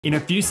In a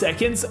few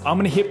seconds, I'm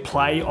going to hit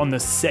play on the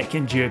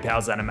second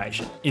Geopals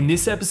animation. In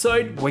this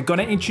episode, we're going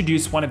to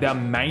introduce one of our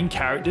main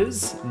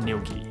characters,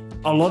 NILGIE.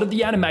 A lot of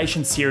the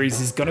animation series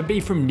is going to be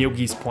from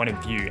NILGIE's point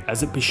of view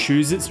as it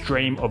pursues its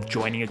dream of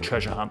joining a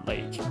treasure hunt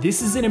league.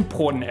 This is an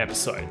important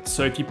episode,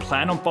 so if you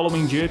plan on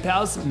following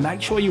Geopals,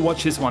 make sure you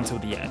watch this one till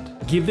the end.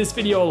 Give this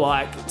video a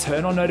like,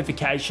 turn on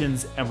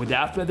notifications, and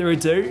without further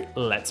ado,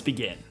 let's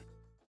begin.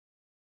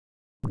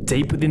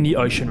 Deep within the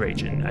ocean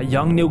region, a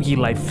young NILGIE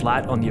lay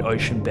flat on the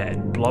ocean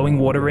bed, blowing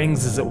water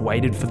rings as it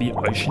waited for the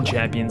ocean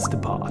champions to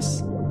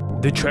pass.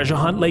 The Treasure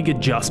Hunt League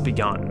had just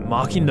begun,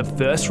 marking the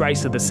first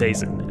race of the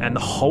season, and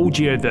the whole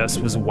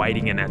Geoverse was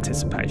waiting in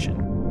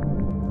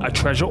anticipation. A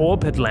treasure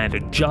orb had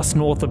landed just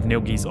north of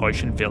NILGIE's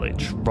ocean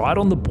village, right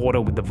on the border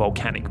with the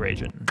volcanic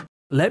region.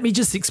 Let me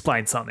just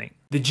explain something.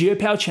 The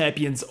Geopal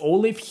champions all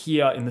live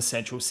here in the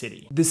central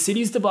city. The city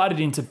is divided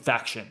into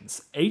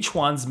factions, each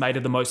one's made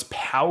of the most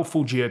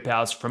powerful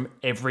Geopals from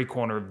every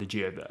corner of the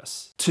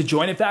Geoverse. To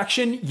join a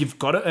faction, you've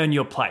got to earn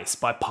your place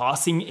by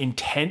passing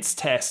intense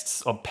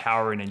tests of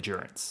power and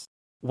endurance.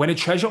 When a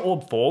treasure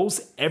orb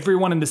falls,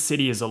 everyone in the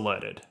city is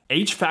alerted.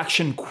 Each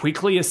faction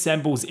quickly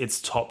assembles its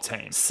top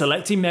team,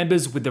 selecting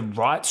members with the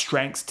right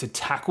strengths to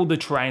tackle the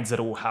terrains that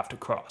it will have to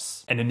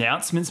cross. An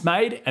announcement's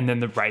made, and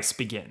then the race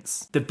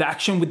begins. The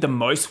faction with the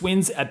most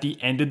wins at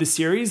the end of the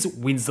series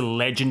wins the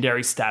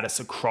legendary status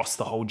across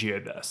the whole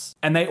Geoverse.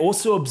 And they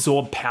also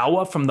absorb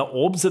power from the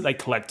orbs that they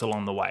collect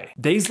along the way.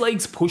 These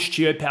leagues push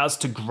Geopals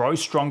to grow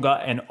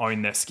stronger and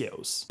own their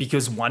skills.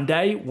 Because one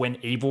day, when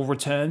evil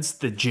returns,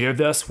 the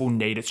Geoverse will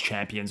need its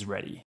champions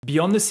ready.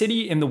 Beyond the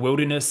city, in the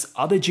wilderness,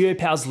 other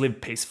Geopals live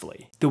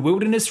peacefully. The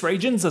wilderness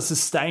regions are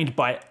sustained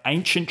by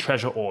ancient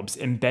treasure orbs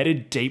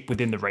embedded deep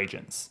within the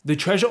regions. The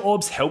treasure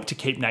orbs help to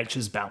keep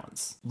nature's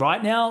balance.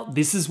 Right now,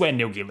 this is where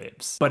NILGIE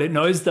lives, but it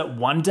knows that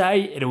one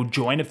day it'll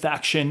join a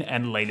faction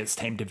and lead its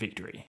team to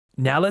victory.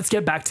 Now let's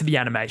get back to the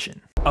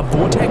animation. A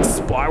vortex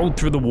spiraled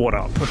through the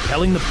water,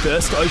 propelling the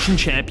first ocean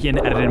champion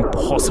at an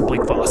impossibly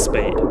fast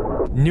speed.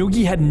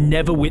 NILGIE had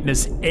never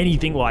witnessed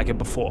anything like it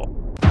before.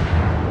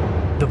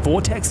 The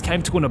vortex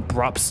came to an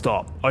abrupt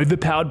stop,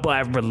 overpowered by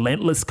a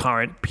relentless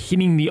current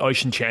pinning the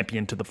ocean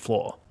champion to the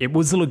floor. It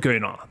was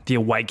Laguna, the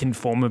awakened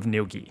form of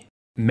NILGIE.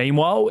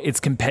 Meanwhile, its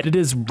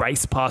competitors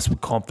raced past with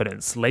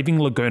confidence,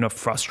 leaving Laguna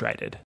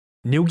frustrated.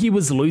 NILGIE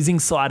was losing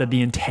sight of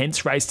the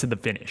intense race to the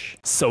finish,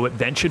 so it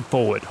ventured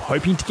forward,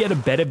 hoping to get a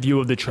better view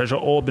of the treasure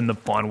orb in the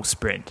final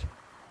sprint.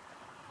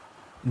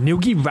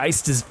 NILGIE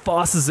raced as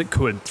fast as it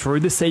could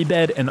through the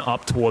seabed and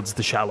up towards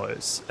the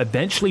shallows,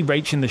 eventually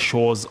reaching the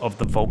shores of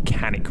the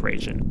volcanic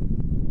region.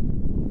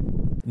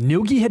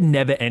 NILGIE had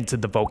never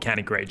entered the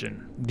volcanic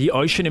region. The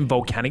ocean and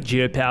volcanic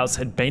Geopals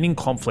had been in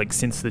conflict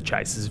since the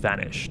chasers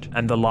vanished,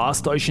 and the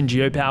last ocean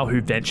Geopal who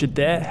ventured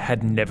there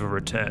had never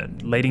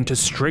returned, leading to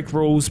strict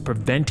rules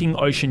preventing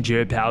ocean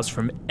Geopals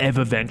from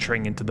ever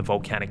venturing into the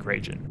volcanic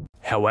region.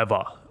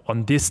 However,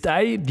 on this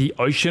day, the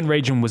ocean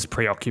region was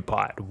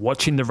preoccupied,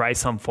 watching the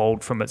race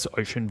unfold from its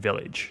ocean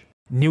village.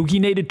 NILGIE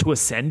needed to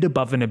ascend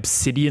above an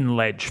obsidian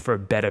ledge for a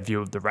better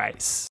view of the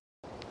race.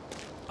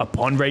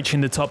 Upon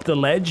reaching the top of the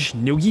ledge,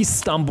 NILGIE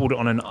stumbled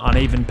on an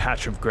uneven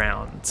patch of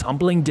ground,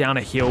 tumbling down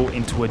a hill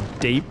into a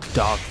deep,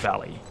 dark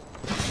valley.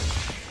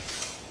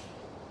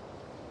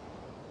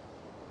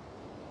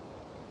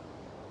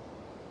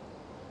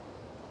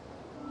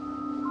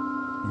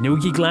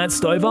 NILGIE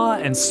glanced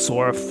over and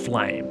saw a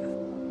flame.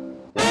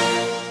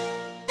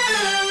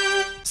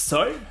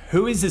 So,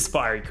 who is this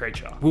fiery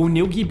creature? Will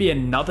NILGIE be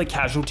another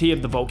casualty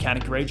of the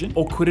volcanic region?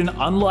 Or could an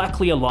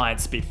unlikely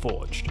alliance be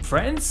forged?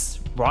 Friends?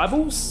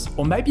 Rivals?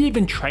 Or maybe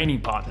even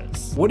training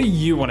partners? What do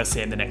you want to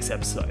see in the next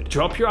episode?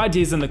 Drop your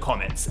ideas in the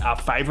comments. Our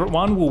favourite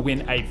one will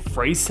win a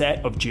free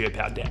set of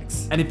Geopal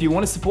decks. And if you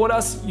want to support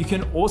us, you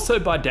can also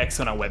buy decks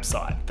on our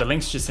website. The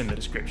link's just in the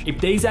description. If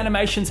these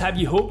animations have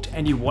you hooked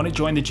and you want to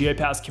join the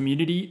Geopals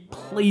community,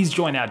 please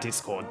join our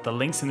Discord. The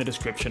link's in the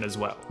description as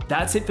well.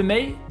 That's it for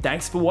me.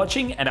 Thanks for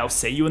watching, and I'll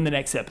see you in the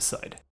next episode.